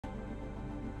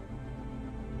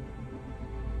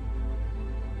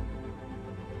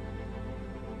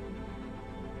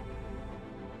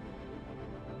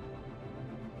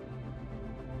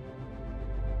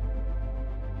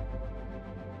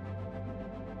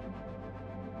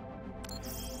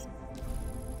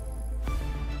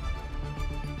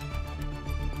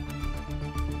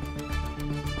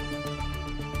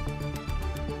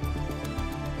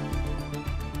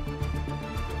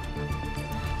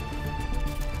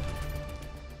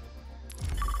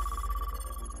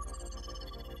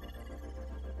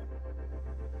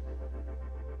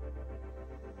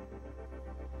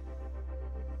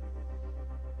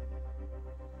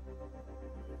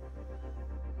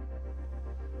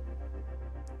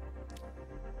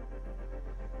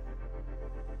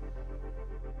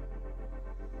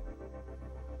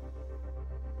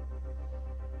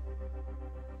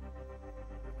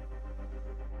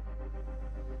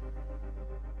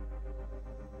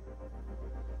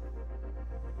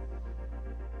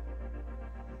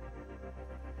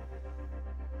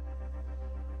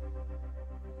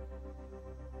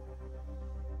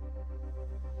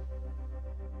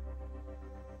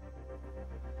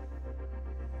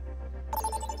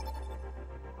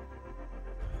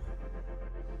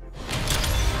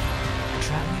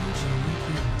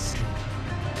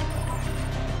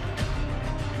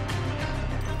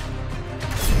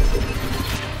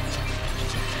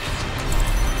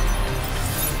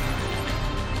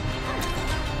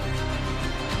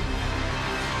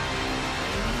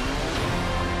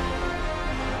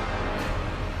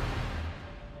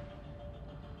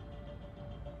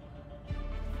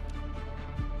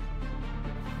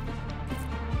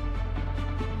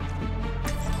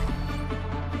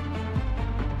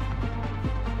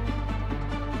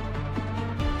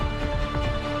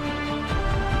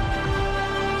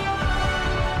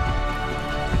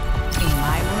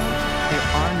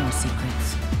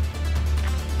secrets.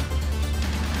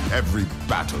 Every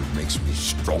battle makes me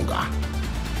stronger.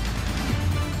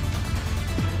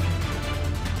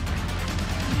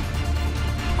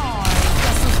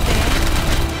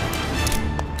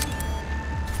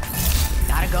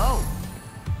 Gotta go.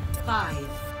 5,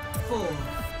 4,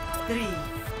 3,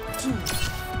 2,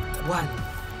 1.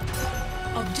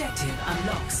 Objective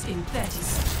unlocks in 30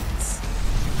 seconds.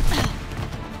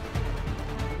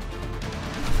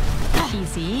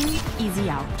 Easy in, easy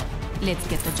out. Let's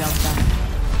get the job done.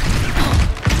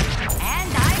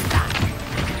 And I'm back.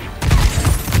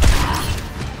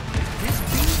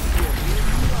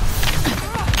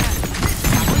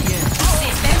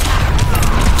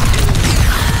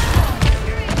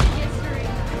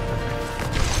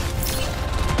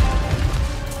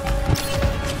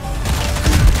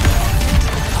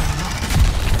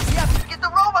 Get the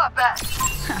robot back!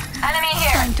 Enemy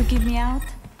here! Trying to keep me out?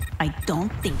 I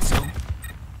don't think so.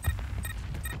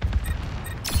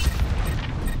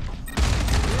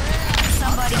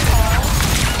 Somebody call.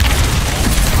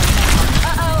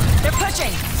 Uh-oh, they're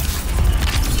pushing.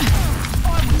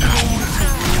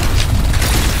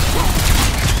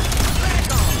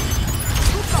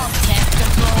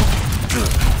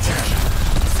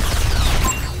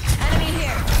 Enemy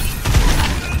here.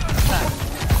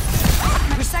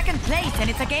 We're second place and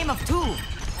it's a game of 2.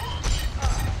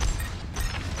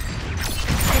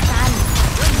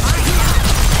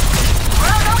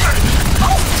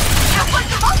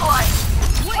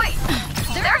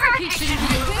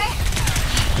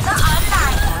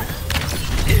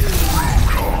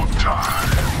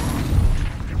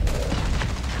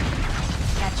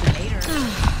 Catch you later.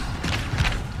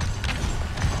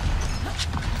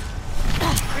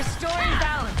 Restoring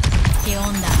balance. ¿Qué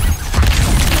onda?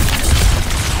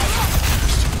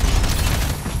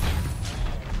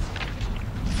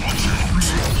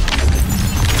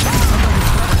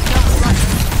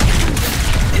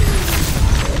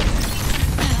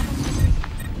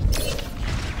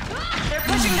 They're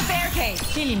pushing the barricade.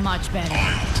 Feeling much better.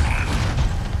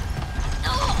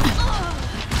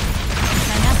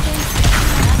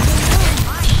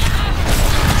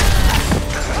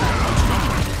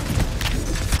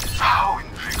 How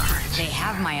invigorating. They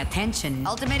have my attention.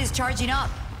 Ultimate is charging up.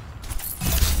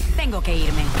 Tengo que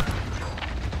irme.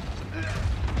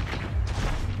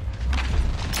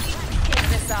 Kick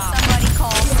this off. Somebody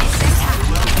call System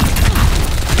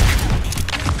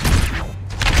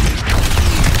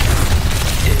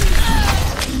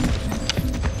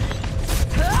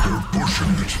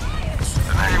Pushing it.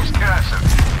 The name's Cursive.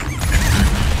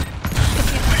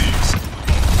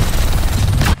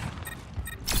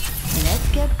 Let's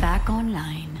get back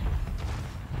online.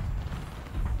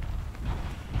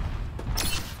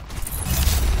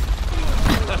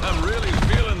 I'm really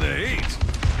feeling the heat.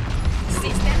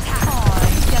 Systems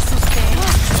Ay, te asusté.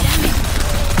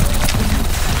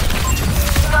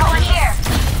 Going here.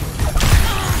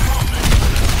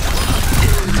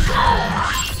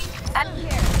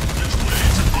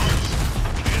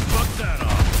 Can't fuck that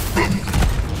off.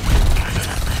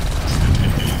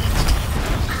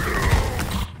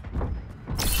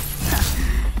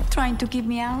 Trying to keep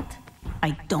me out?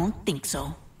 I don't think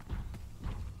so.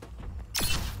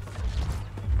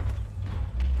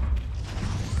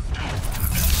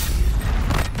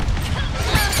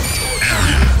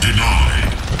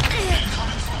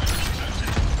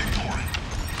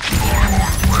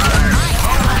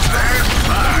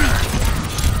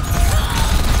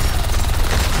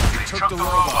 Took the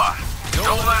robot.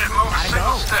 Don't let it move a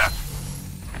single step.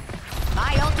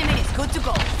 My ultimate is good to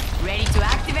go. Ready to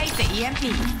activate the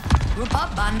EMP. Group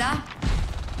up, banda.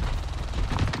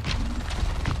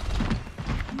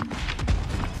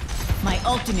 My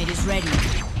ultimate is ready.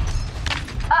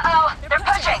 Uh-oh, they're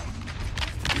pushing.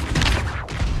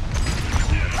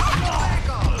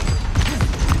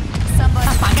 Somebody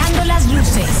Apagando las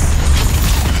luces.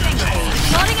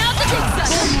 shutting out the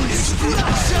Dixon.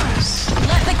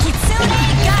 Let the Kitsune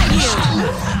guide you.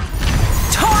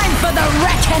 Time for the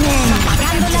reckoning!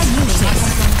 Apagando las luces.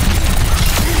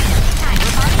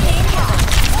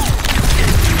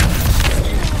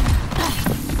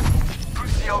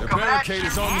 Crucio The command. barricade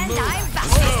is on the And move. I'm back.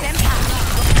 System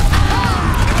power.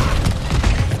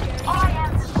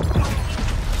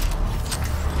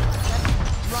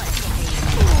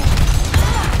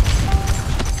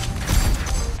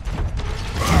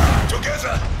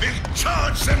 Together, we'll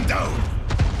charge them down.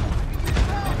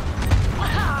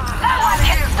 That one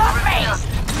can stop me.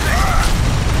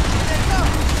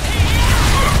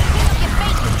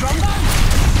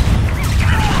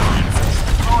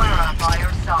 Moira by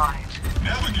your side.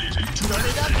 Navigating to Turn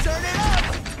it up, turn it up.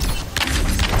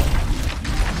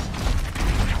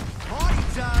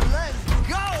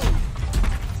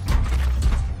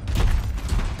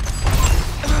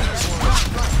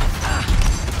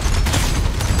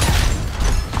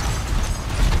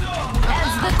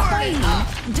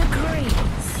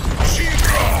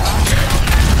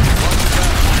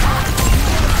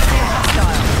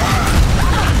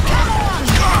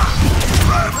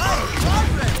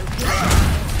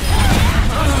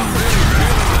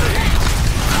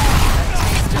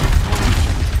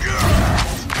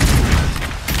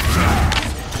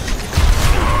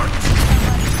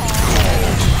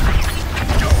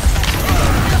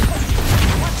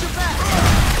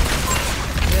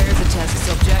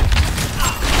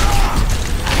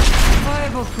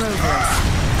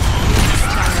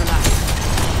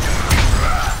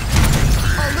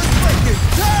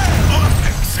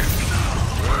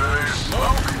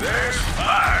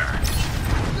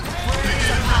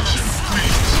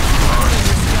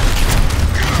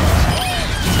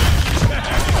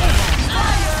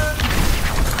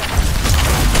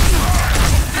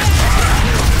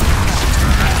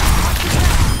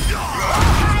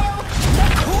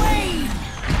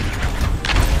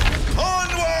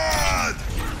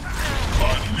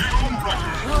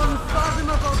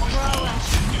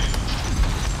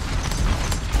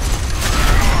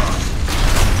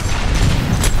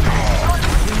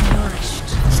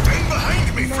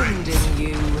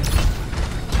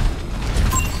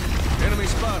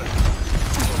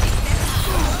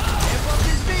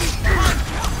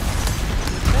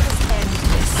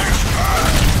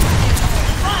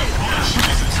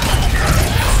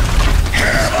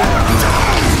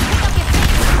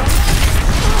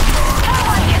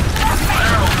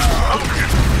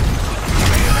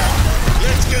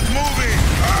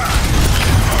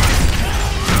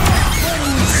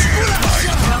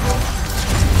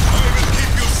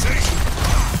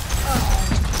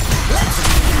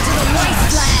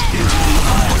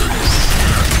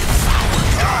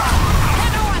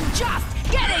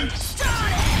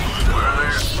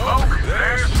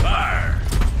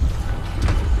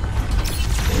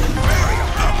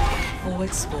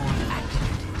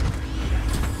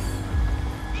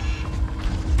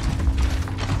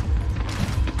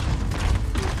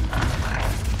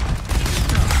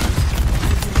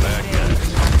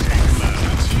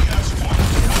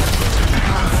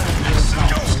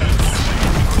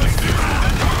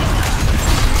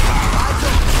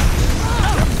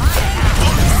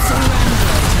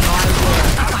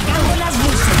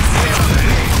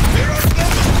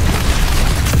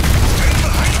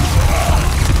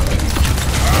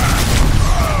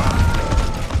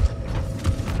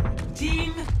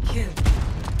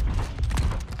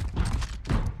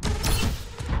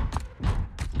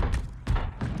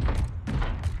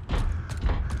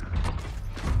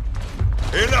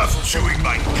 Enough chewing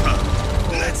my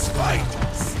cud. Let's fight.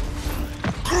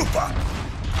 Group up.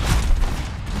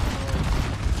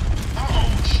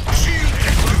 Shield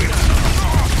activated.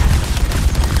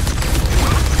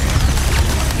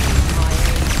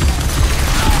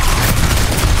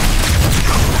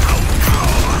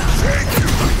 Thank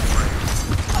you, my friend.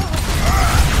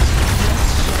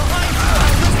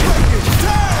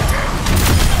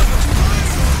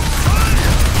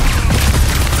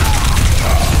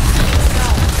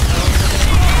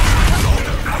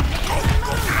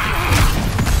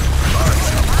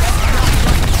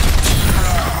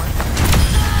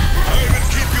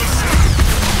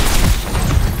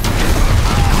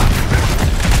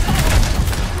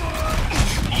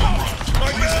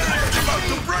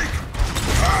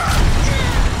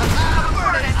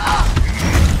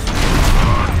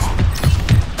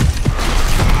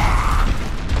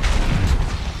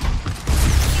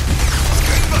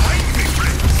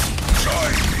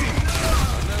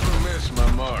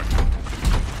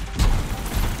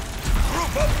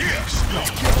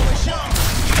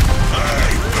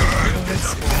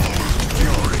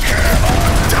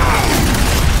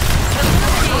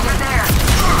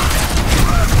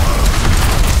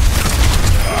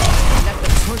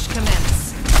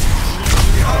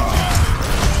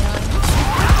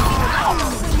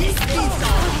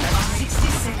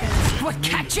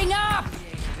 Catching up!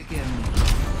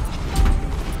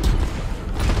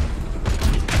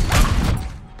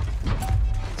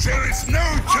 There is no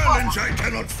challenge I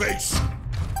cannot face.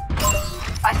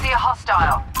 I see a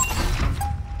hostile.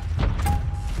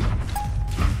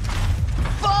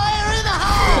 Fire in the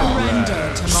hole!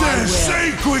 Surrender to my will.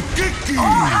 Say quick kiki.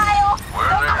 Ohio! Where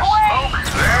there's smoke,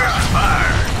 there's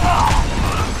fire.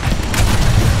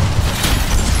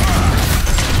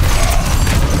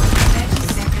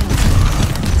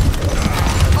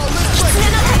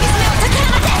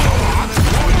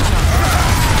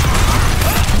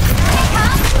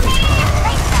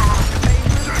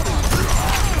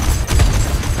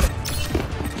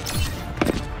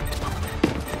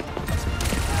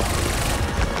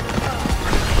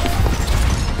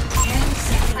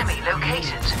 Enemy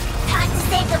located.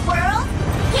 the world?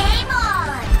 Game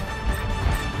on!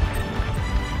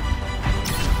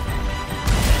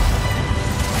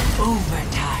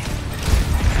 Overtime.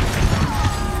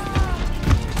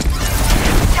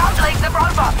 Calculate the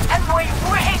robot and we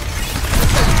win!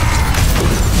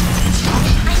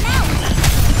 I'm out!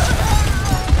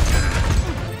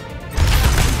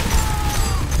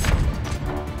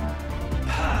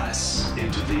 Pass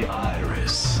into the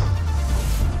iris.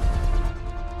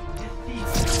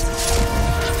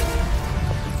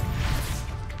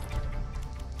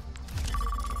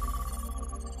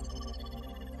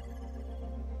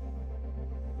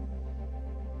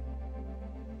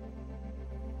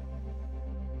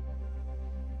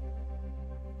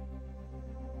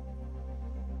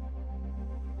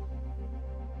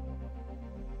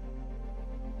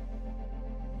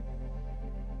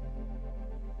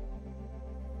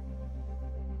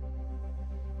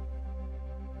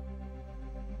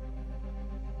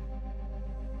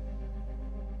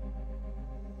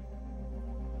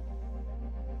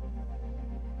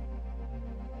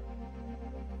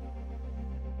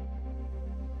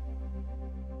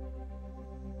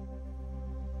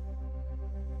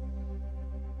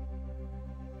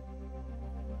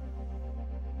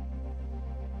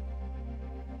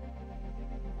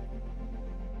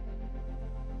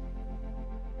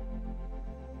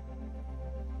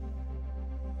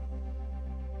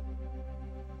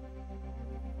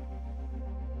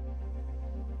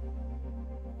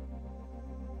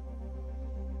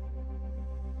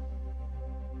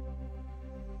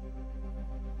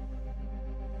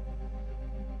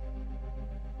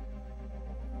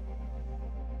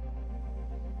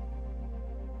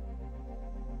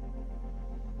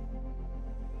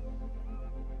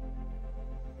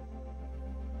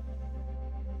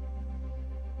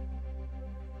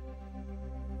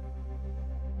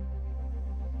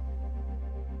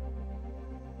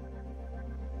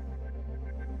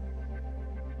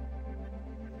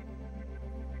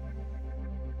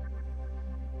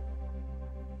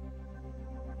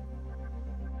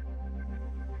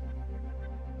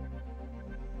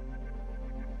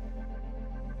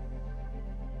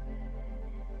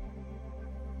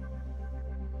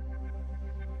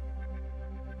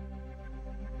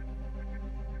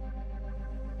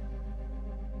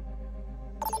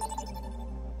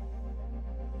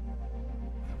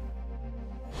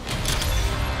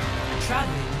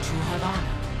 Traveling to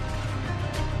Havana.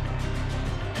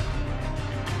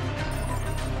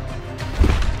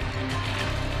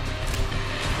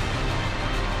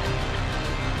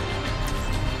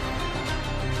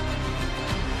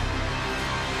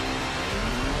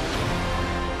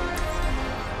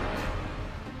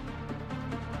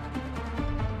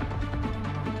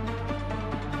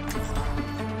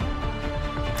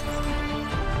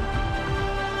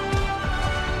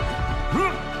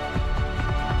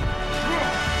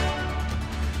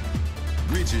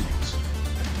 Greetings.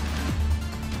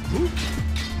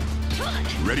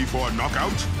 Ready for a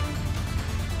knockout?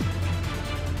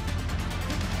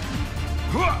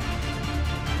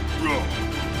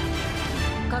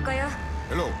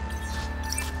 Hello.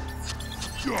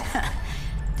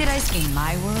 Did I skin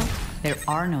my world? There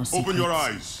are no secrets. Open your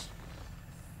eyes.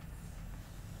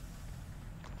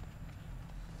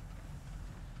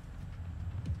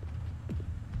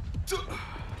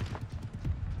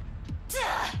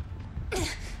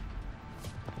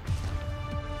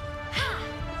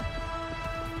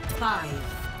 Five,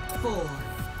 4,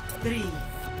 3,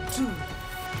 2,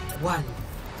 1.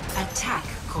 Attack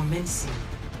commencing.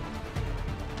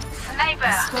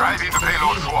 Sniper! Driving the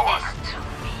payload forward.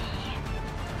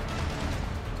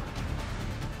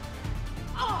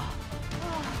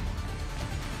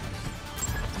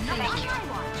 Thank you.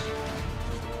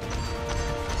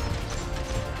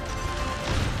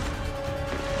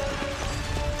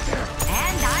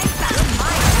 And I found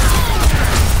my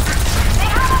They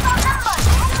have us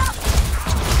outnumbered!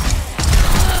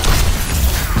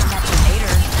 catch you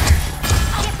later.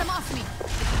 Get them off me.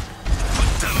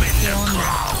 Put them in the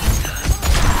ground.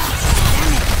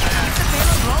 Damn it. Keep the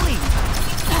payload rolling.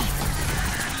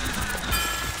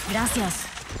 Gracias.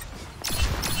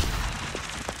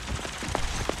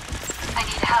 I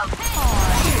need help.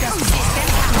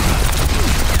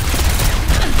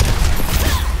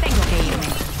 Tengo que irme.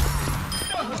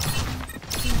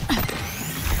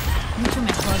 Mucho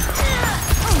mejor.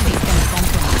 Viste mi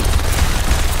compro.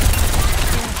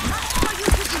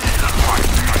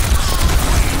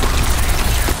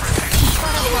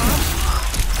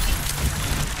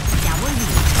 Ya volví.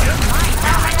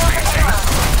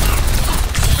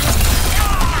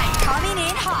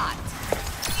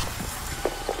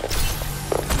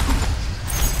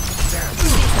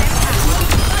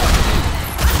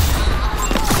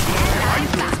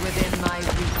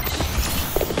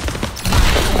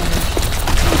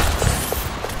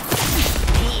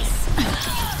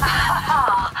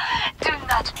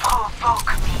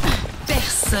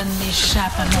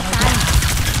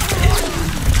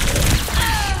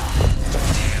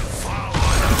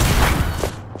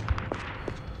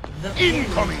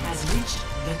 Incoming! Has reached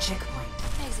the checkpoint.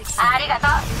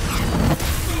 Arigato.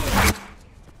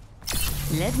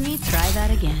 Let me try that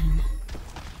again.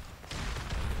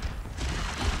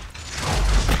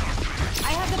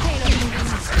 I have the payload.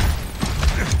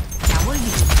 Now will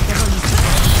you?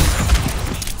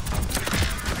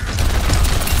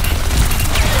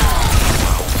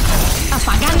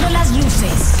 Apagando las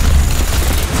luces.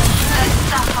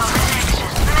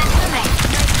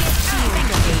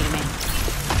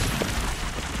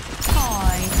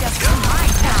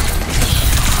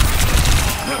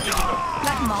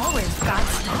 Like I'm always got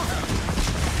stuff.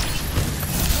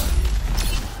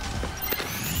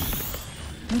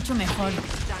 Mucho mejor.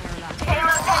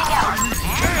 Payload heading out.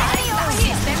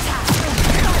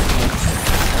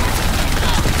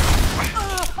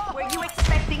 Were you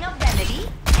expecting a remedy?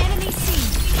 Enemy seen.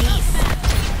 Peace.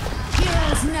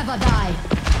 Heroes never die.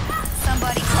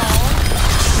 Somebody call.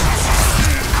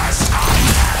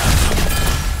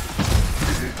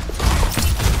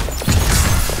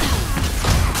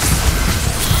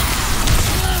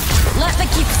 Let the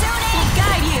Kitsune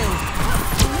guide you.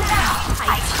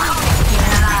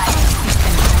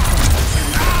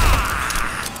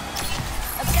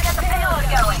 Let's get the payload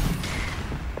going.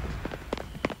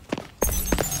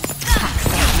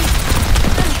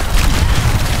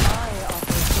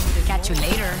 Catch you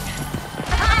later.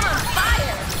 I'm on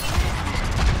fire.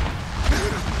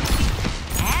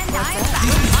 And I'm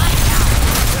back.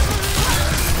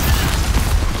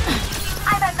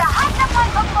 I'm at the height of my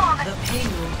performance. The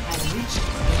payload has reached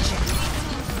the checkpoint.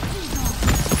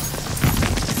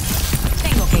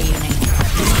 Tengo que irme.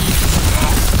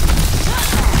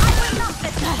 I will not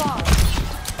let you fall.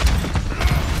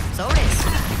 Sobres.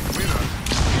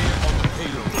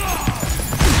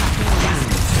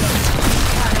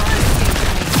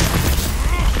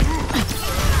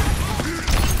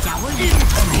 Ya volví.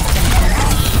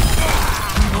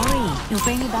 Don't worry, you'll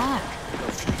pay me back.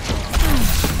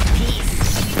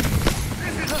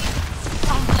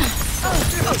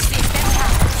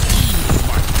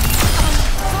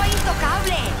 Soy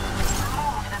intocable.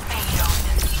 Move the payload.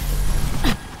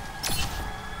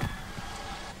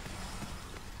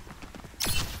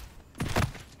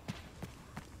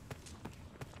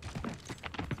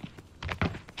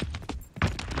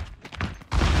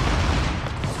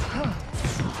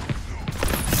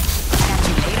 Catch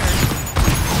you later.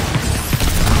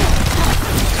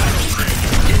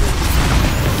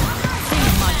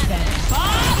 Feeling much better.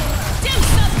 Do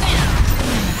something!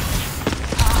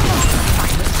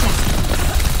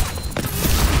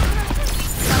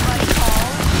 Somebody call.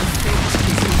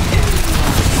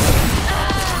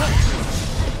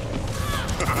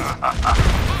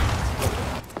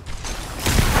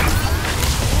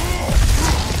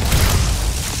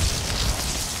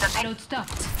 Payload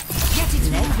stopped. Get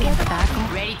it Let's moving. get back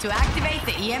on. Ready to activate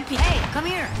the EMP. Hey, come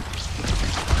here.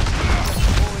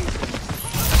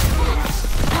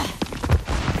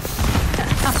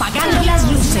 Apagando las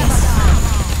luces.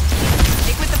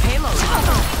 Stick with the payload.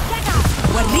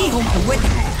 وريهم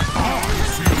قوتها.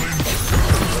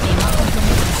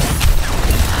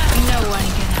 No one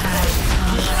can hide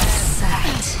from my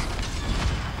sight.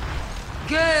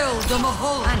 Girl,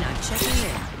 دمهور. أنا checking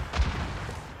in.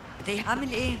 دي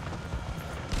عامل إيه؟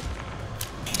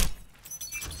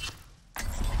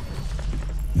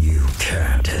 You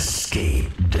can't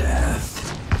escape death.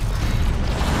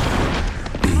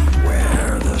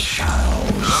 Beware the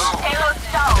shadows. Payload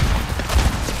stalled.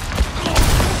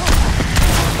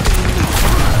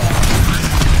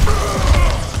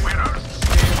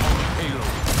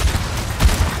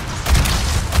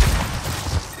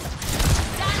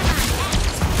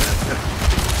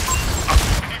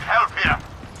 Need help here.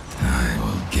 I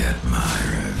will get my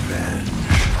revenge.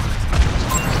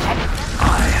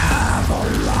 I have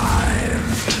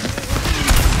arrived.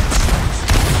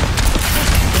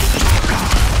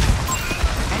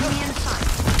 Enemy in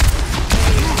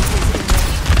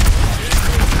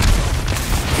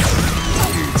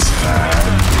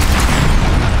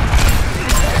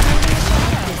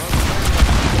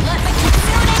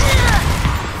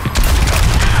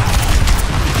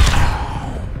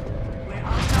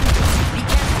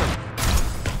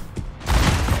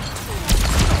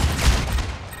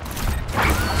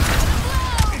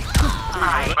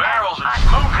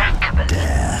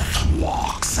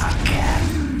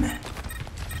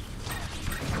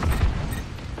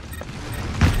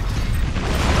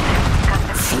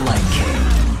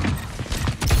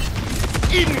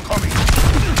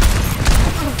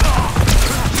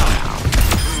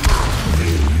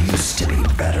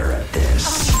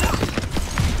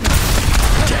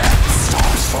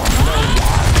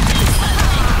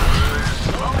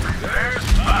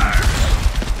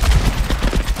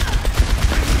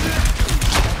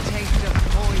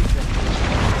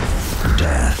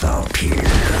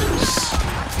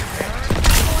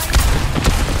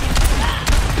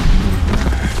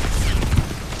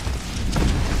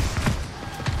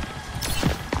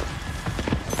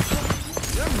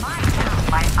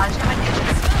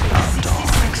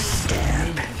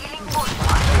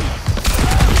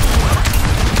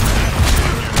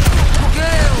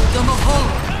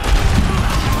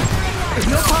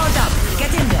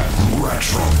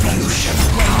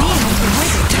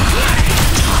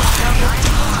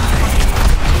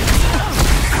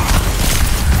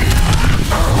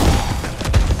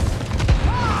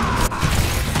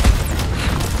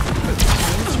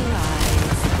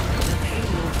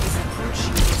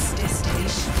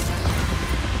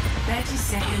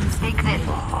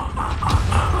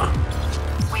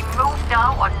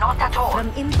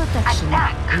down. From imperfection,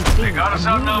 Attack. we You build got a us new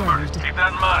outnumbered. world. Keep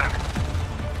that in mind.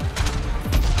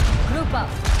 Group up.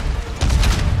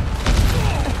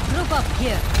 Group up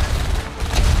here.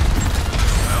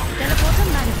 Teleporter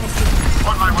manifested.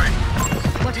 On my way.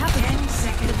 What happened? 10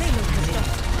 seconds. The payload has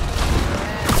stopped.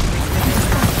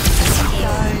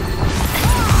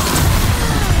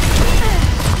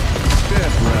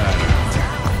 Step right.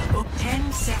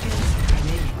 10 seconds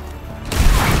remaining.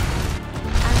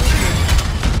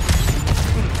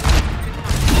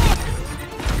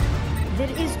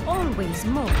 There is always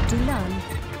more to learn.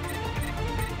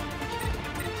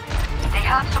 They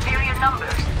have superior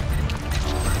numbers.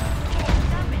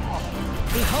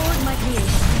 Behold my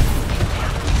creation.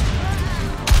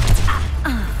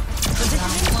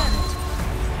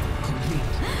 Complete.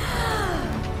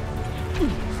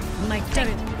 My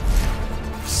turret.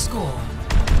 Score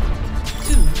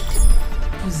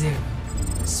 2-0.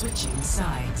 Switching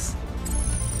sides.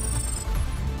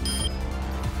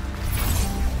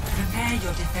 Prepare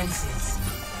your defenses.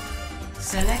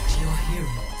 Select your hero.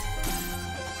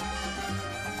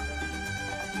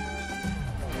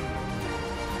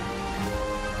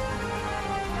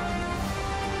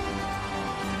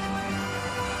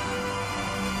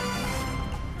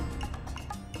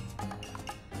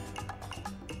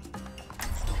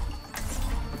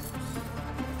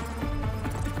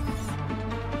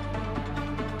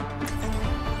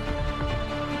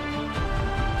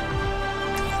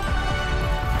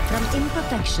 From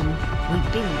imperfection, we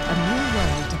build a new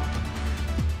world.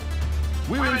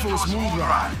 We're in for a smooth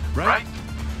ride, right?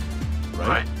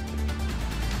 Right.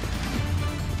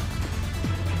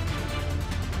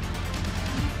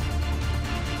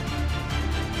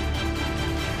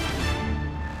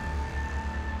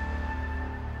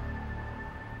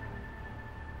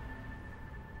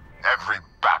 Every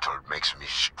battle makes me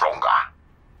stronger.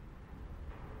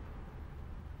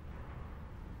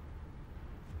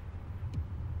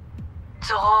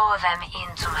 Draw them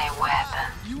into my web.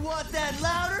 You want that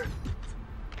louder?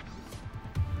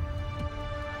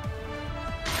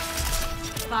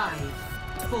 5,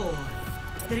 4,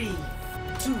 3,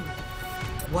 2,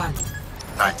 1.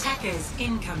 Attackers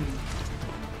incoming.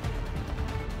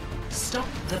 Stop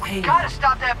the payload. Gotta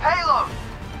stop that payload!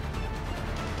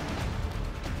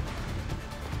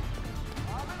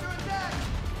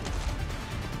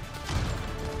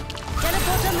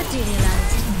 Teleporter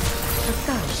materialized.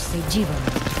 Prakash se Jivan.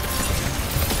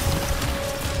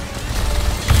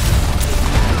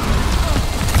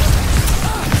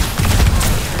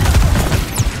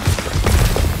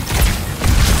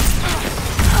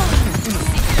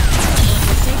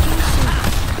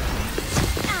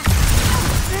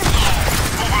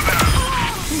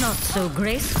 Not so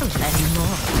graceful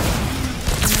anymore.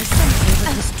 My senses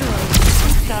are destroyed.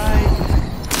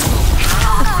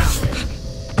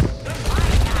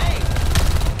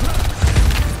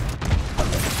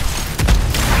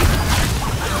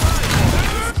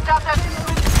 Stop that!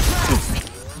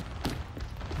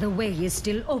 The way is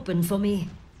still open for me.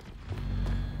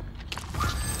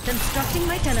 Constructing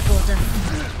my teleporter.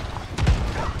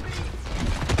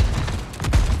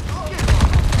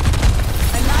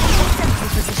 Aligning sentry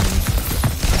positions.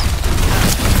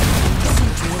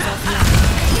 Sentry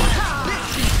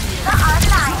is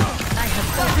offline. I have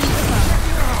opened the bar.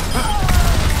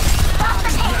 Stop the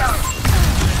payload.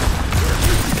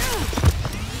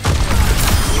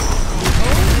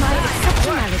 Behold my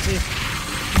exceptionality.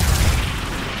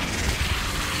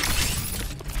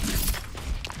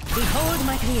 Behold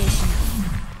my creation.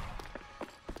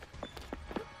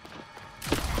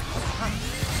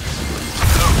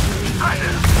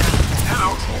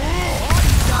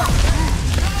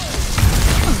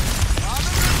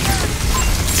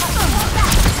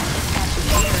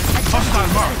 Hostile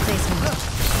mark. Placement.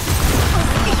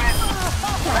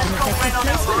 Let's go win on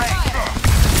that parade!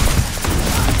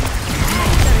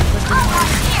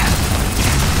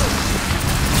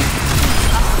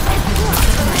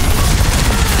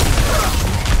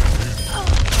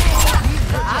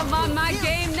 I'm on my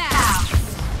game now.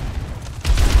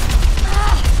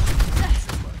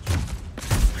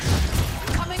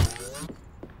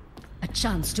 A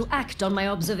chance to act on my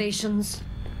observations.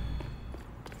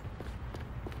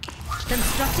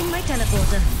 Constructing my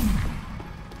teleporter.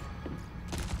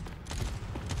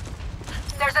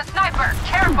 There's a sniper.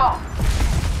 Careful.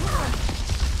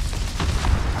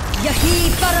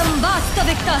 Yahi param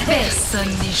vastavika hai.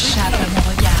 Personne n'échappe à mon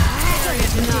regard.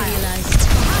 Materialized.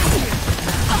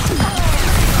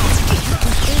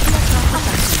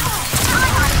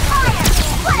 I'm on fire.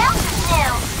 What else is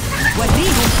new? What we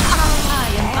I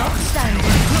am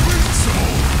outstanding.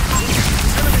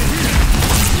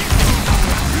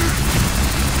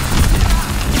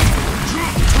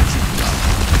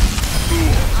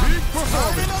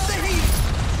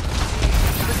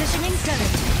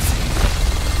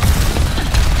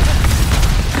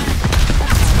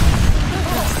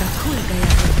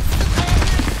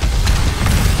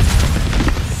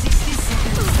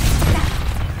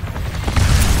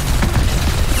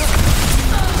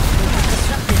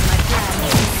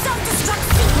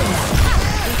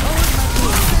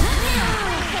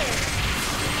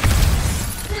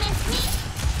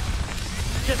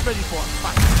 ready for a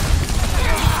fight.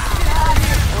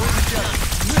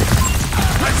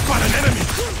 I spot an enemy!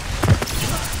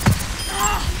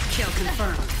 Kill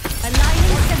confirmed.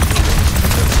 Aligning sentry.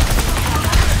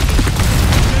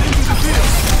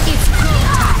 It's go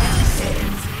time.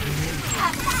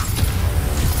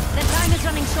 The time is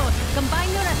running short.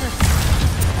 Combine your efforts.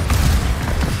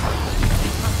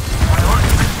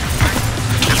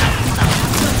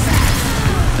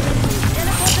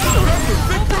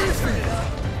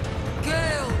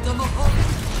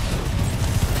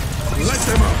 Let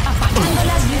them up! Apagando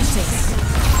las luces.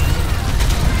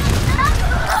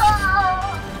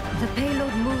 The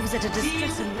payload moves at a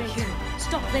distressing rate.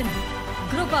 Stop them.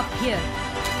 Group up here.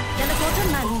 Teleporter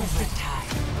manifested.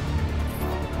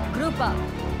 Group up.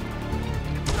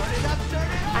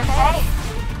 I'm ready.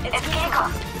 It's critical.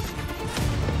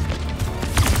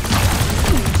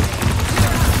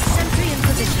 Sentry in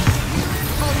position.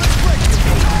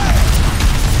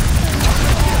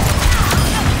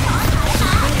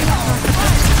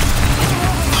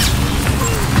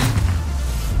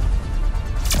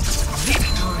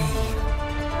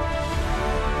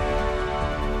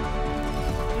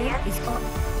 Here is all.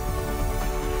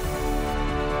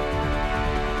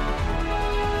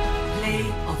 Play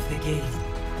of the game.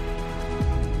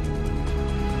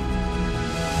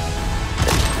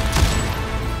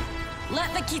 Let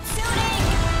the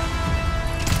Kitsune!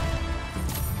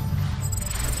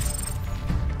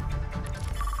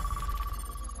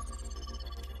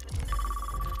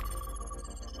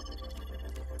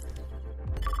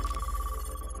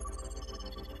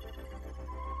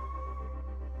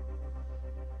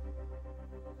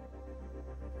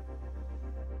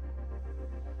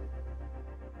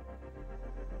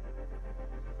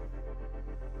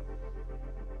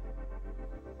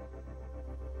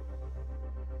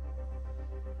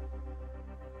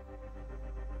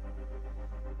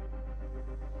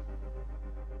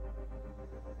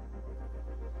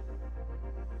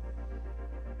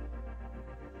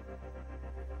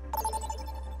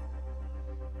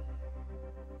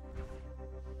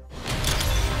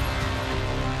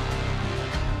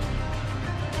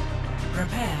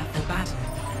 Prepare for battle.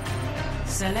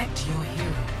 Select your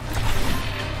hero.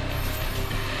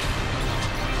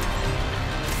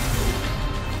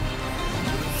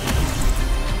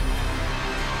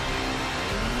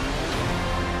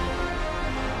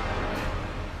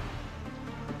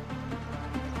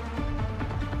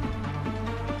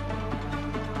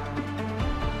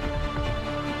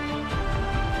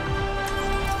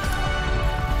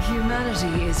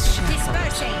 Humanity is shackled.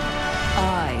 Dispersing!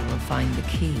 I will find the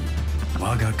key.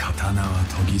 我が刀は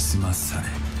研ぎ澄まされ、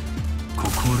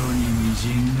心にみじ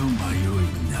んの迷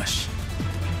いなし。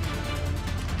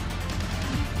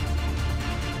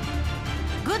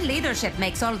Good leadership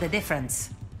makes all the difference.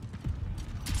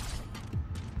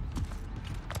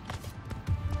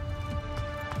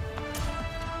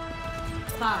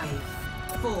 Five,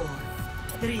 four,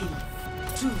 three,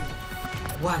 two,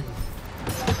 one.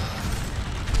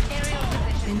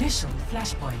 Initial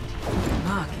flashpoint.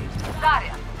 Mark it.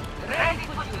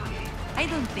 I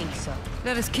don't think so.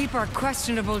 Let us keep our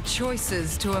questionable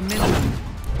choices to a minimum.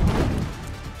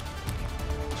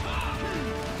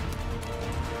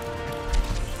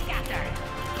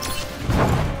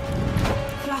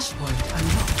 Flashpoint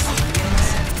unlocked.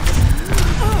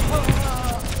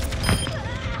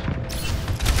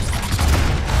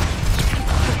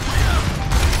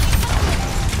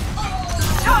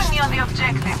 Join me on the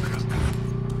objective.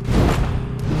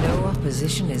 No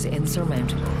opposition is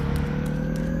insurmountable.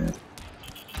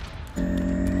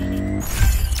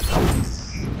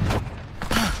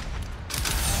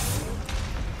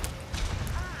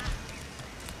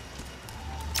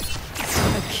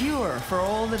 A cure for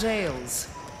all the ails.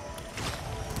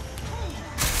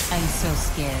 I'm so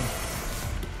scared.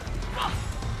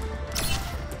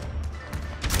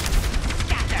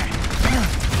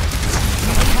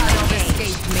 You cannot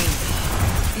escape me.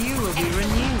 You will be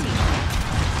renewed.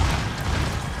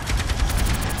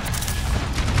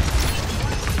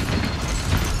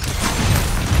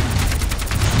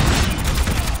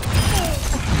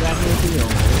 That will be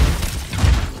all.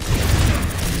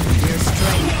 Your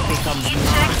strength becomes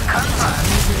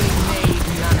misery made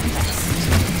manifest.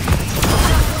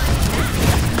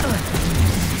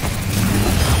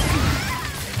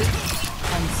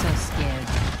 I'm so scared.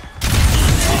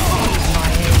 My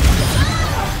aim.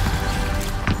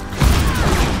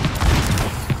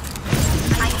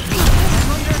 I'm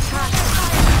under attack.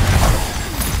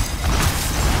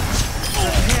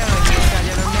 Preparing your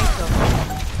cellular makeup.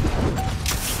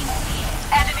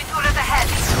 Enemy turret ahead.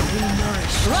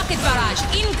 Rocket barrage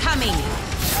incoming!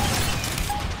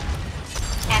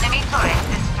 Enemy turret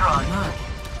destroyed. destroyed. Mark.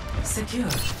 Secure.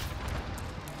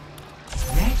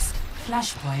 Next,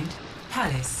 flashpoint,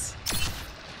 Palace.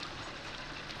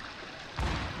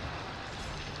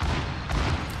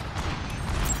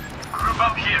 Group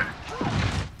up here.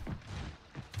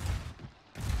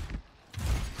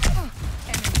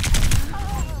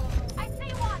 I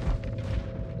see one.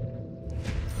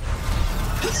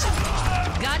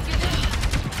 Got you.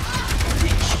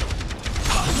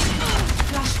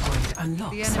 Flashpoint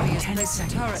unlocked. The enemy has 10 placed a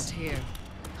seconds. turret here.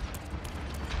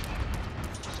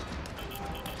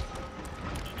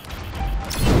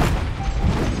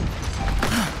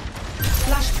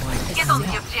 Flashpoint is Get on the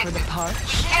unlocked. For the objective. park.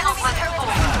 Cannot let her fall.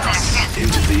 They're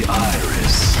Into the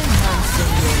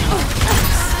iris.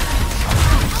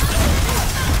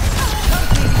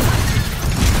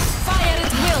 Fire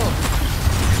at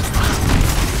will.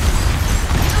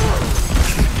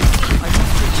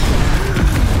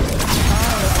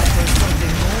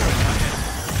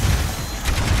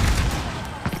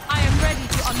 I am ready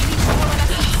to unleash all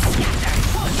of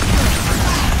us.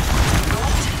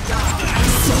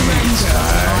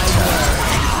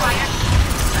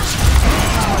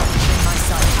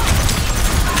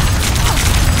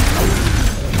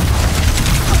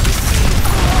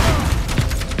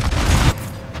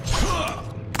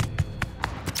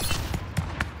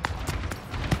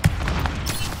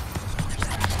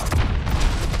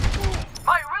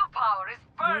 My willpower is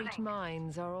Great burning.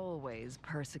 minds are always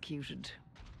persecuted.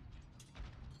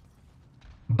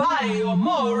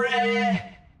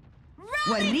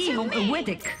 وريهم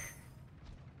قوتك.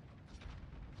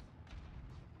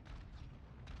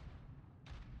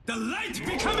 The light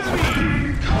becomes me!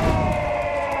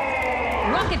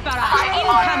 Rocket barrage I'm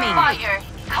on incoming! fire.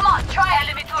 Come on, try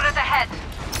Limituras ahead.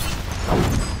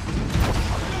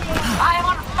 I am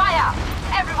on fire.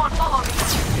 Everyone follow me.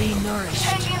 Be nourished.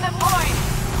 Taking the point.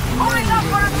 Moving up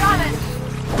for a challenge.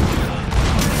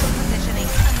 Positioning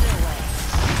underway.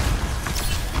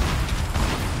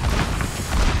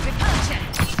 Repulsion.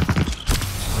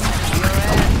 Your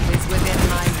end is within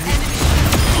my reach.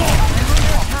 Under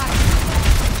attack.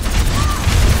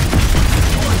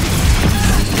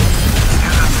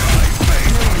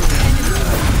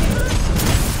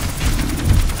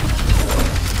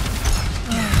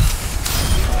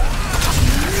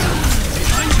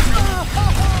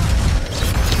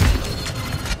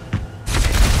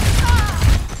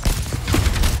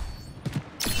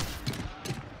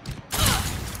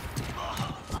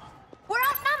 We're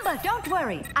outnumbered. Don't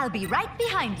worry. I'll be right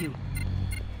behind you.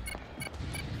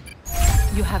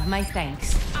 You have my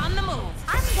thanks. On the move.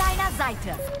 I'm Dinah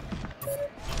Zaita.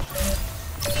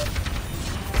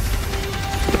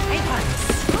 Hey, Palace.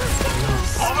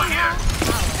 Over here.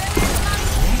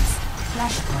 Next,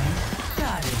 flashpoint,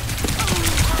 Garden.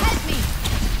 Help me.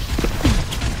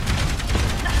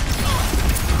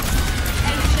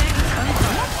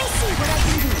 Let me see what I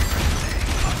can do.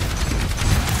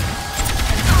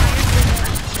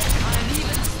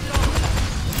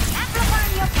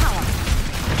 Amplifying your power.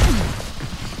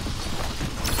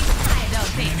 I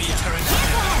don't think so.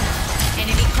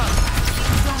 Enemy contact.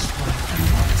 Flashpoint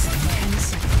unlocks in 10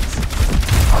 seconds.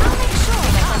 I'll make sure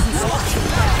that doesn't spot you.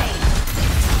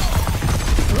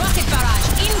 Rocket barrage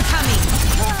incoming.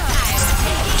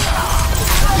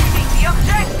 Achieving the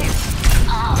objective.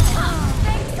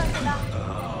 Thanks, Angela.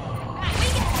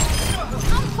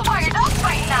 I'm fired up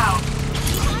right now.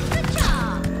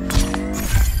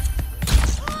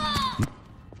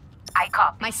 I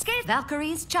copy. My scale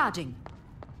Valkyrie is charging.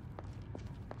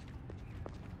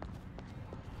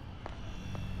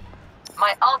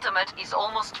 My ultimate is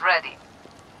almost ready.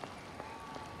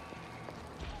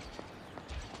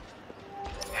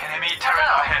 Enemy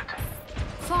turret ahead.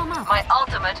 Form up. My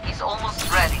ultimate is almost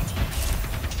ready.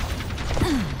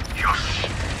 Yosh.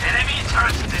 Enemy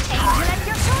turret Aim to destroyed. let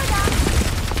your sword down.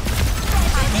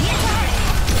 I'm here to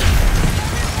help.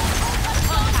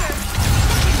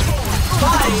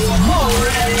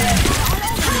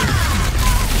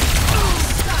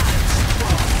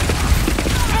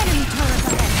 Enemy turret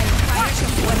ahead. Watch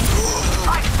it.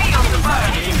 I feel the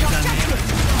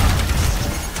burn.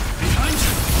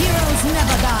 Heroes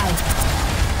never die.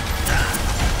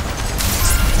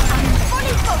 I'm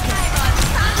fully focused.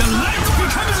 The light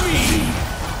becomes me!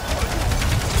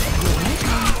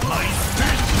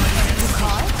 You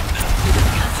call?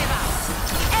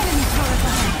 Enemy turret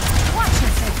ahead. Watch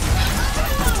your six.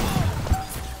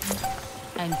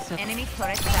 And so Enemy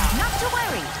turret down. Not to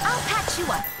worry. I'll patch you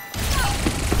up.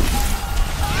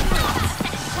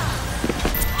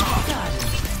 Garden.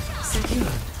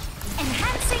 Secure.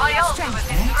 Enhancing My your ultimate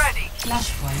strength. is ready.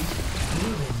 Flashpoint,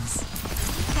 ruins.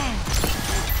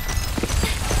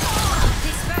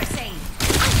 Dispersing.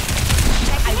 I'm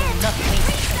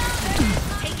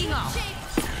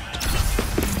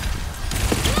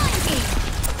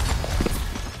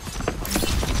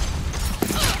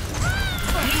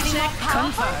Check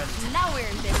confirmed. Now we're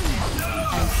in business.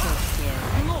 I'm so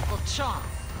scared. Local charm.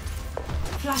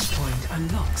 Flashpoint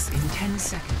unlocks in 10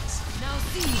 seconds. Now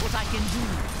see what I can do.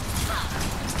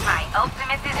 My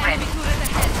ultimate is ready. Turret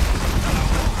ahead.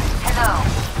 Hello.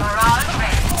 Morale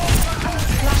ready.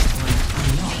 Flashpoint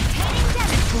unlocked. Heading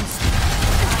damage boost.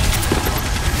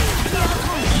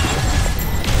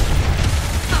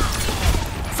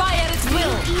 Fire at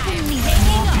will. Even need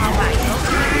more power.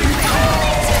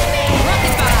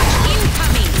 Rocket barrage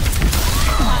incoming.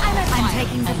 I'm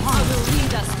taking the point. Will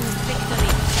lead us to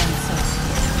victory. And so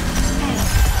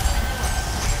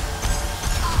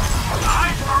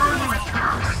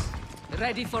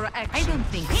ready for action. I don't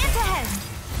think so. Hands ahead.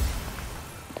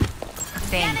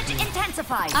 Thank Damage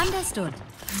intensified. Understood.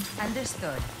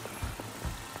 Understood.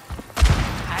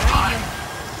 I read you.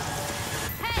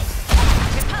 Hey!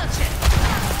 Repulsion.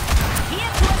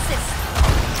 Here to assist.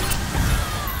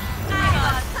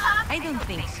 I don't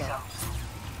think so.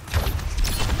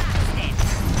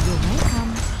 You're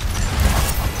welcome.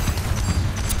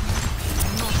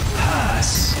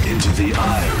 Pass into the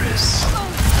iris.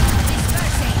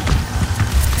 Dispersing.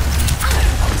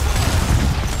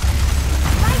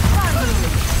 Right for you.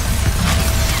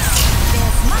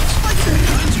 There's much for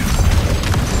you.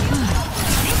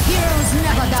 Heroes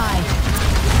never die.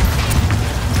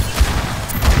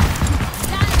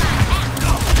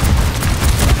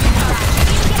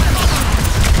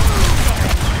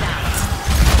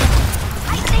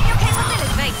 I think your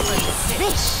capabilities.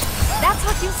 Swish. That's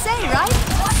what you say, right?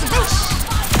 Swish.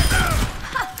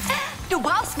 Du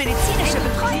brauchst medizinische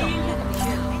Betreuung.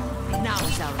 Now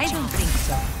is our I don't chance. think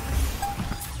so.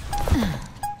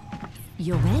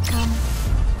 You're welcome.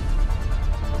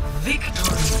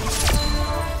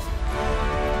 Victory.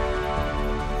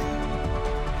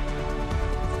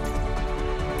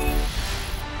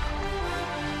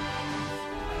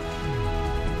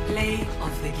 Play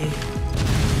of the game.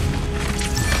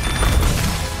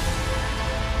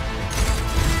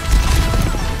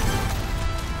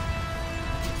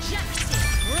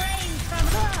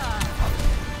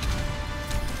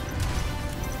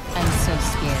 I'm so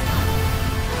scared.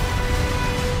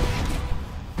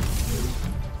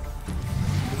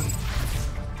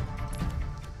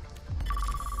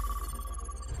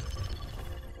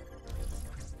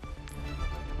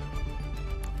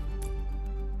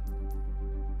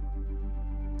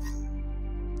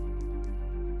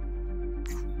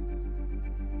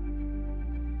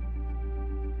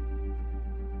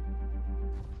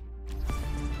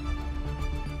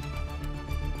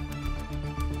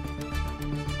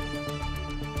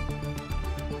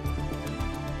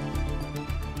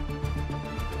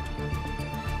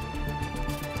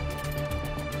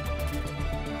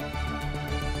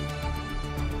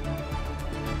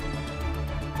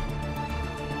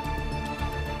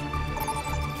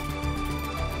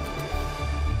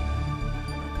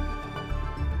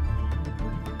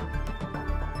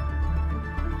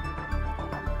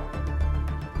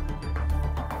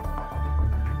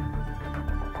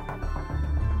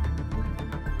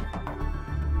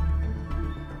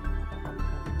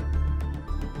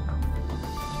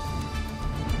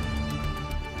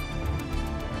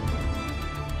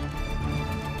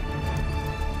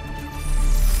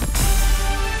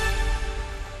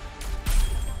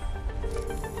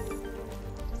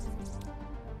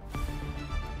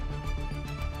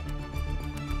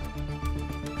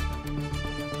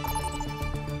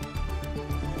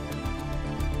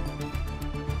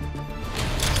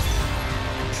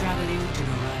 Traveling to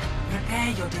the right.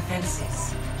 Prepare your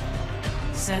defenses.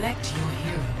 Select your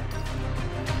hero.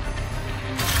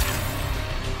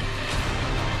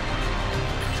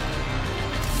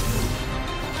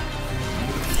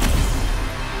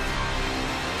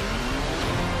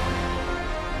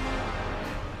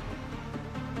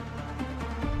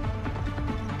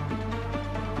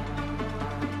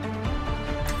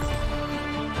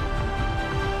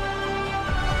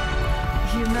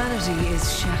 Humanity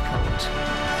is shackled.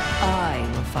 I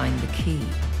will find the key.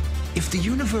 If the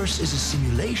universe is a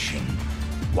simulation,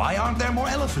 why aren't there more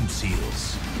elephant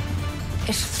seals?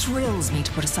 It thrills me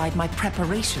to put aside my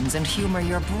preparations and humor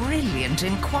your brilliant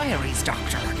inquiries,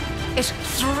 Doctor. It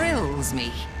thrills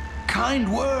me.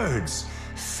 Kind words.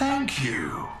 Thank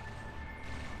you.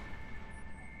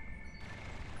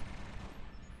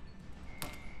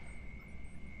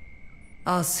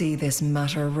 I'll see this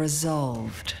matter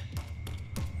resolved.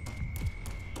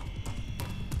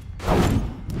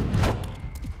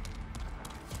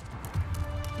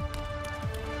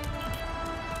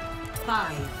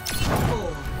 Five,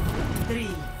 4, 3,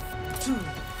 2,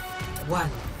 1.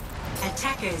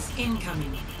 Attackers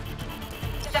incoming.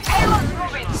 The payload's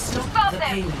moving. Stop Stop the them.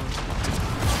 payload.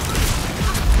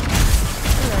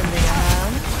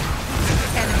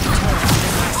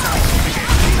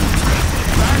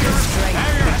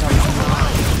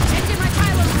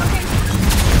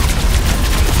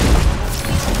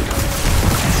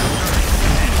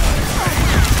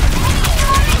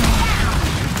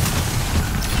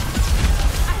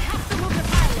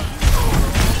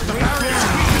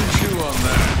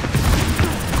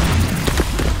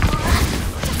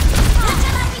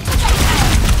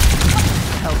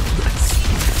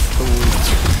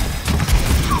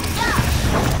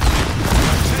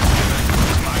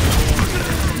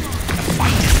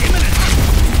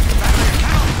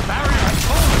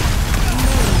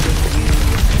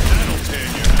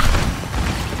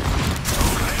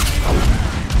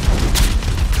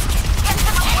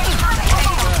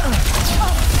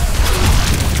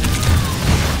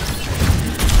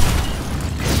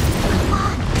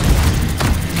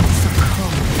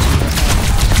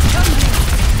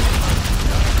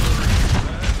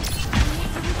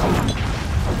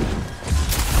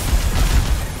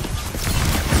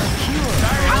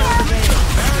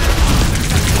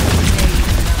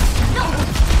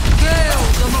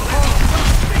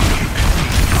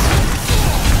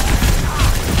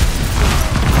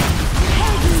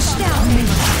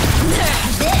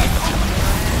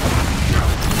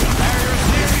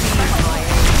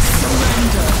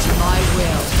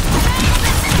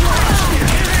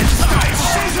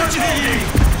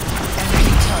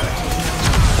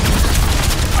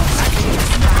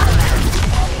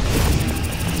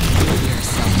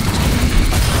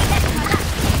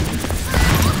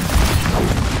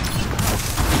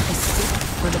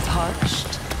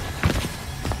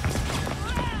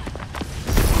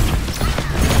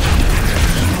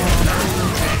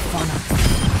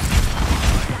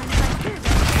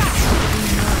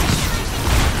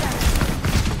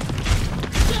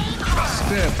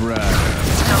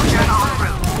 Soldiers en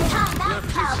route.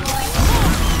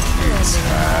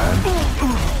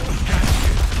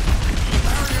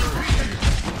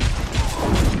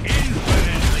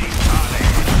 Infinitely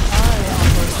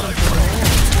solid.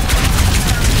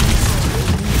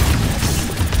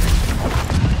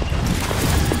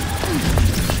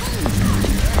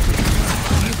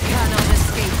 You cannot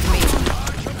escape me.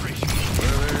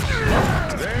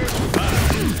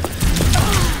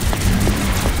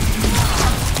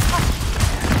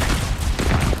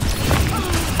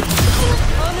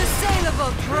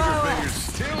 Unassailable prowess.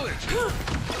 Still it.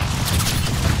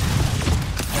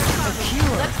 A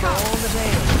cure for all the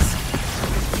days.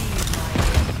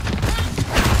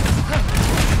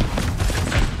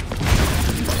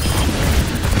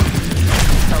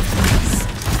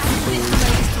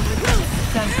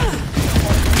 Thank you.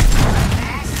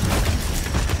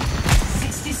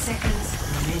 60 seconds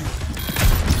remaining.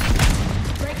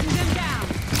 Breaking them down.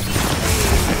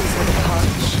 For the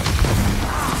punch.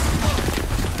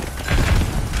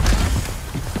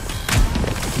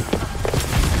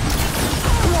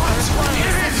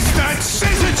 Is that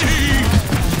syzygy?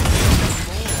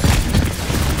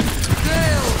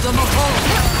 Gale the Mahal.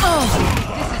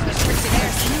 This is restricted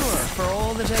air cure for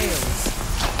all the tales.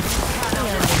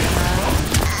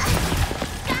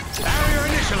 Barrier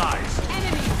initialized.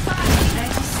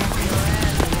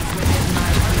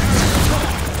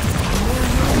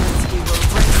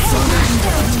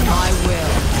 I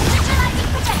will.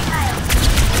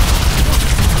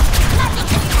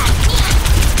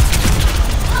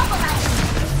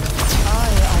 I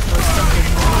offer something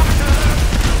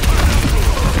more.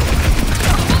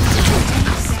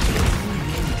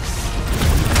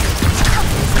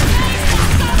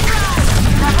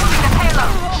 Removing the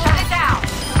payload. Shut it down.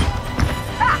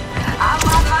 Ha! I'm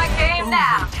on my game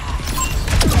now.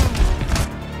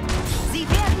 Sie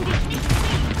werden dich nicht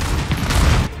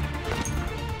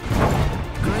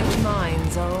Great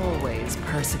minds are always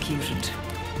persecuted.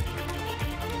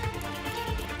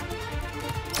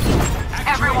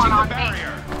 Everyone on me.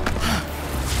 Barrier.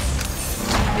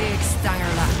 Big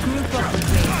Stanger Lap. Group up with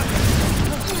me.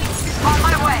 On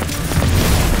my way.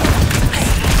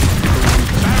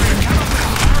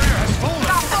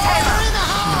 Stop the payload.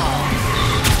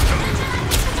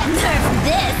 nerf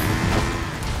this.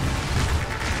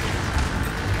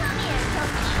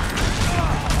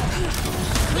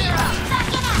 We're up. Back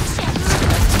in action.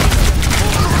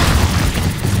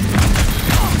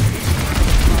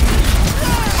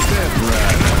 Step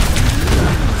right up.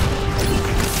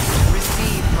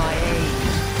 Receive my aid.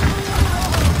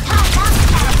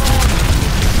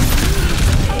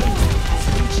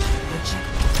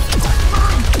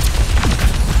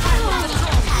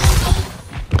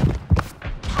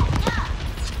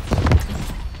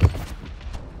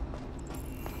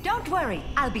 Don't worry,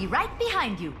 I'll be right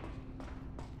behind you.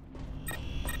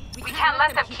 We can't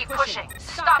let them keep pushing.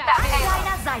 Stop that payload.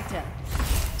 Deiner Seite.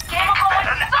 Get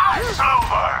going It's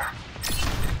over.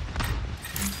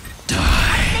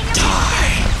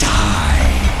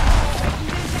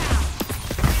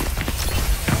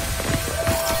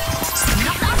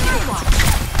 Not on my watch.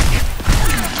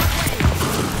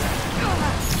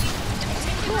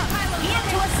 Here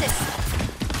to assist.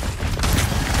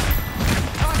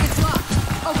 Target's locked.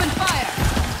 Open fire.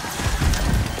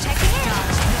 Checking in.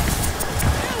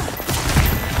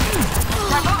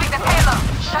 Removing the payload.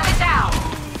 Shut it down.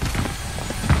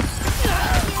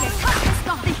 Ist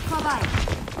noch nicht vorbei.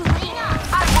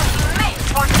 I was made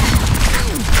for this.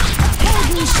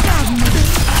 Helden sterben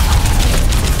nicht.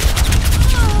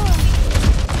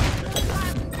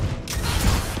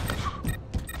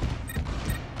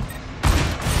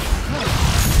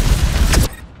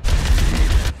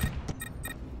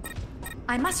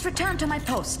 I must return to my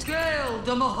post. Gale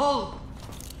the Mahal.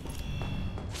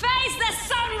 Face the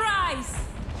sunrise!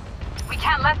 We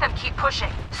can't let them keep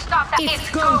pushing. Stop that. It's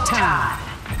go time.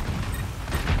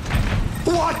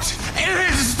 What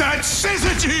is that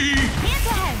syzygy? Here's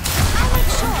ahead. I'll make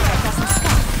sure it doesn't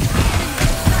stop.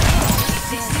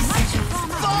 60 seconds.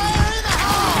 Fire in the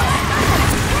hole!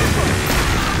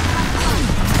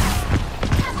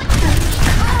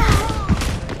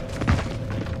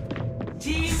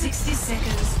 Team 60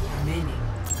 seconds remaining.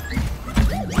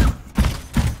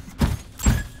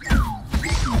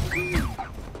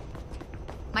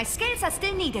 My skills are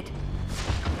still needed.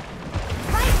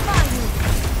 Right by you.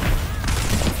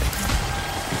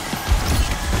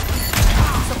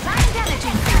 Supplying damage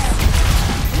increase.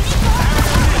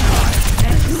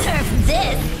 Nerf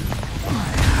this.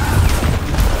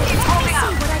 Keep holding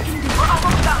up. What I can do. We're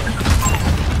almost done.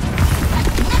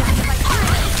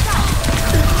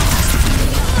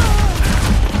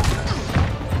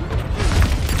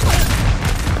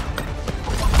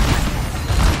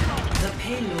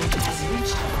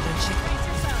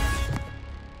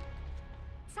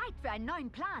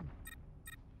 plan.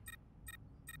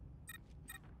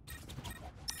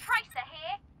 Tracer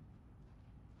here.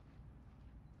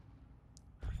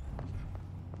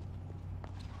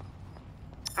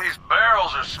 These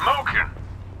barrels are smoking.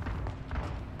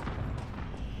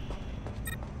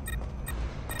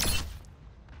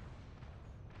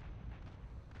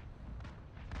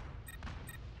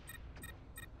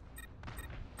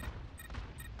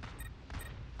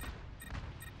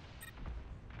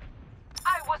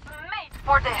 I was made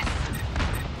for this.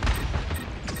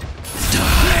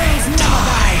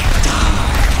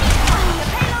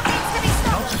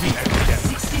 Not to be evident.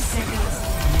 60 seconds.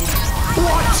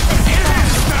 What is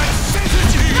that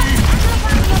sensitive?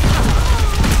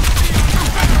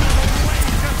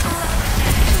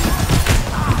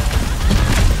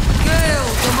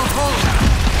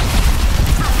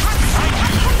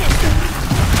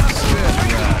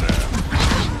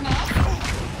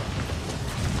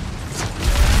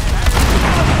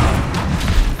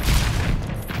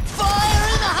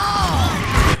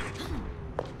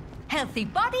 Healthy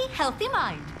body, healthy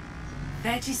mind.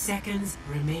 30 seconds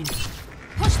remaining.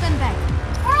 Push them back.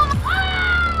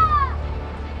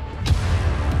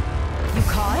 You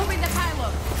can't? Moving the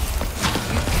payload.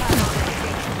 You cannot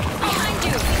escape. Behind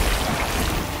you!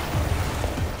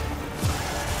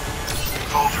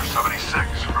 Soldier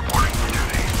 76 reporting for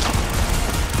duty.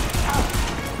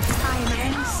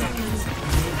 10 seconds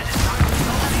remaining.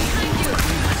 Behind you!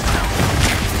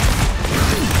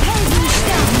 Heavy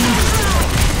stealth!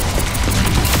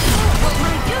 Well,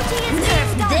 my duty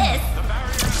is done. This!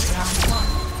 Round 1.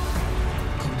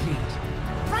 Complete.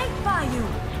 Right by you!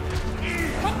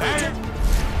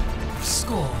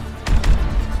 Score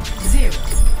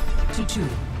 0-2.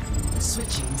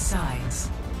 Switching sides.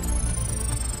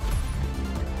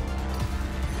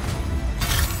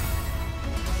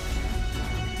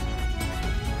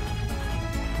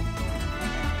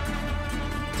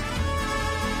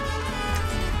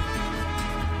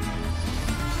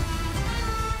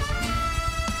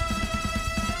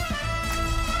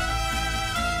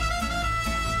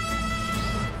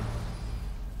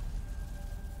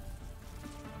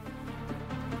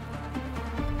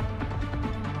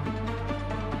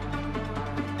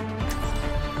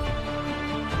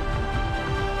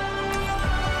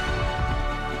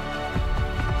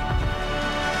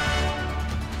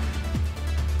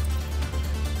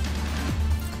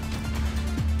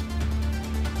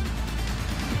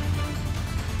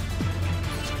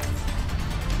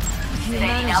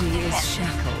 Humanity is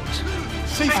shackled.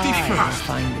 Safety I first.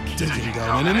 find the key. Taking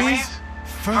down enemies,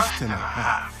 first and a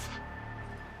half.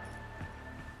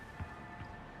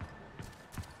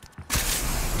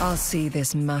 I'll see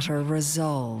this matter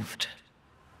resolved.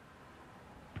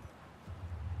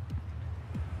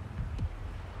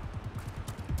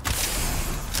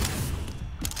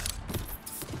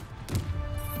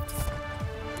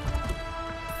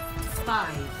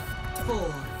 Five,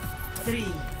 4, 3,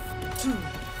 2,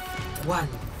 1.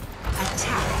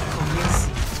 Attack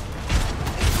commencing.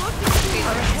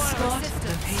 Escort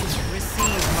the payload.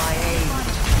 Receive my aid.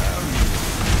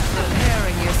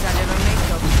 Preparing your cellular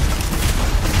makeup.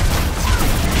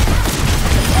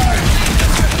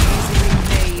 Easily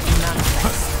made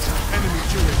manifest. Enemy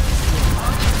turret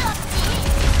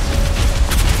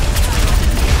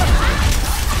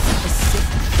A sip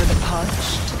for the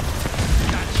parched.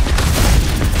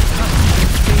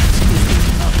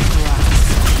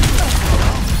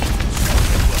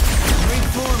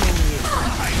 Reforming you.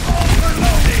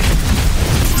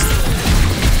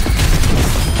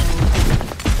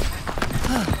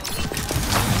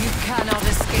 You cannot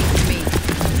escape me.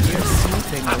 You're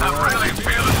sweeping the I'm world. really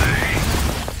feeling it.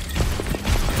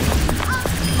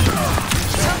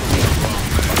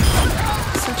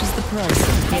 Such is the price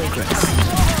of progress.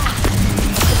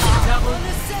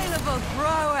 Unassailable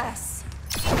prowess.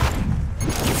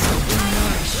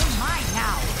 You're mine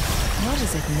now. What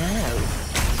is it now?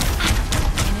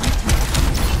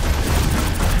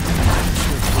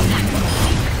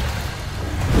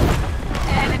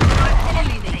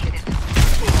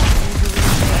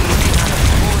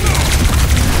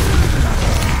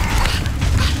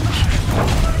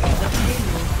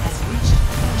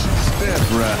 Spare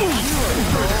breath.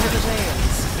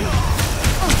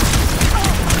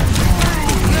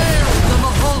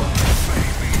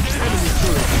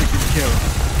 You're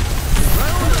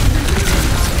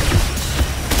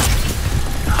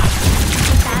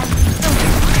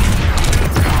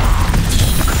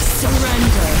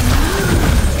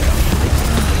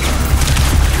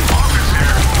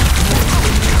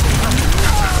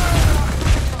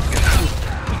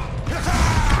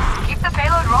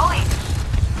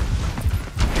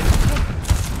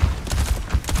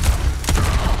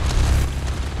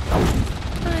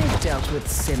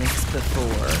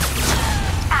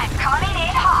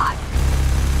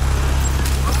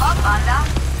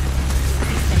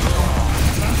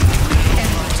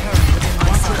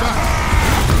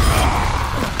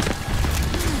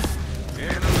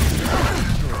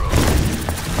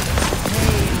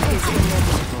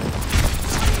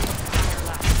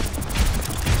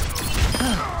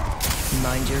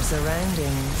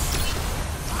surroundings.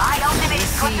 My ultimate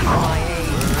is good to Receive go. my aid.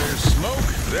 There's smoke,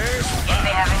 there's If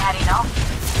they haven't had enough.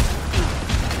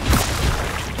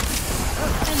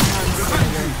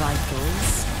 Enhancing your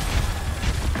vitals.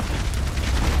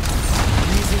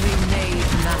 Misery made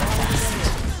manifest.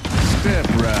 step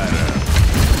right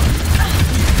up.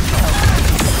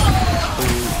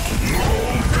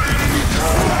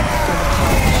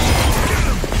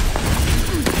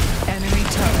 Enemy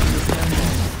turret is no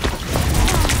more.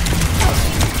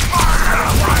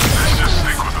 Just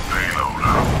stick with the payload.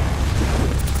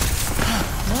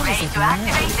 What Ready is it to now?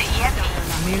 activate the EMP.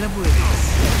 Mila Willis.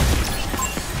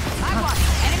 I want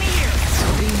enemy here.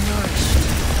 Be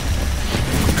nourished.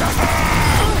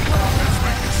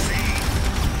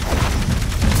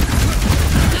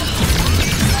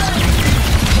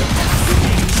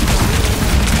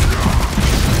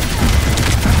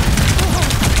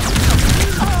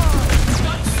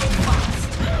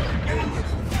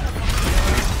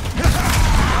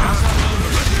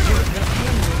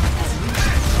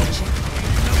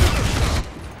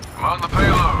 I'm on the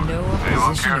payload. No Anyone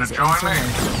opposition care to is join me?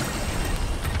 insurmountable.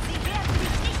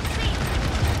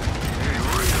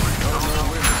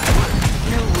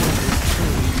 No wound is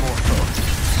truly mortal.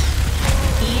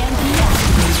 EMP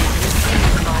activated.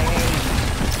 Receive my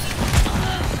aid.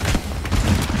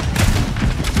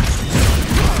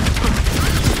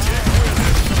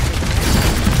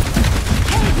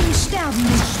 Helden sterben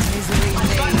nicht. Misery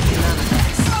made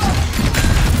manifest.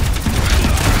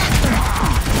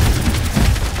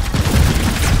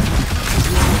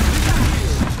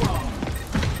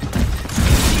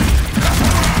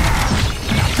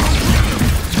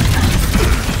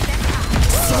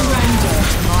 Surrender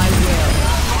to my will.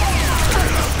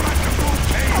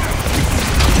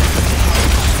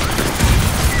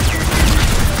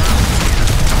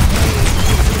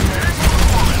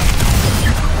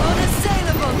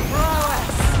 Unassailable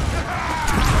prowess.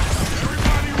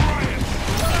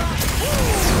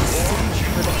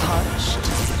 For the parched.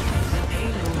 The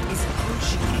payload is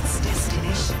approaching its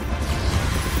destination.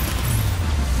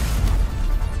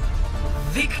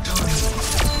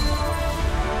 Victory!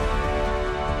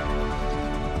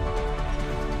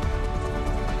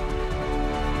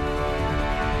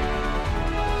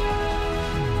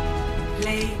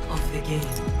 Play of the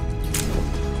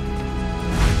game.